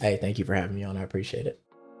joining us. Hey, thank you for having me on. I appreciate it.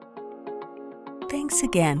 Thanks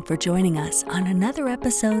again for joining us on another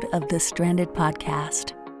episode of the Stranded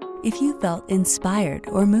Podcast. If you felt inspired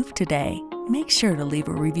or moved today, make sure to leave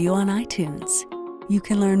a review on iTunes. You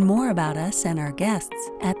can learn more about us and our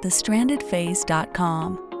guests at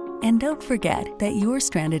thestrandedphase.com. And don't forget that your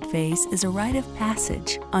stranded phase is a rite of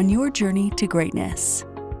passage on your journey to greatness.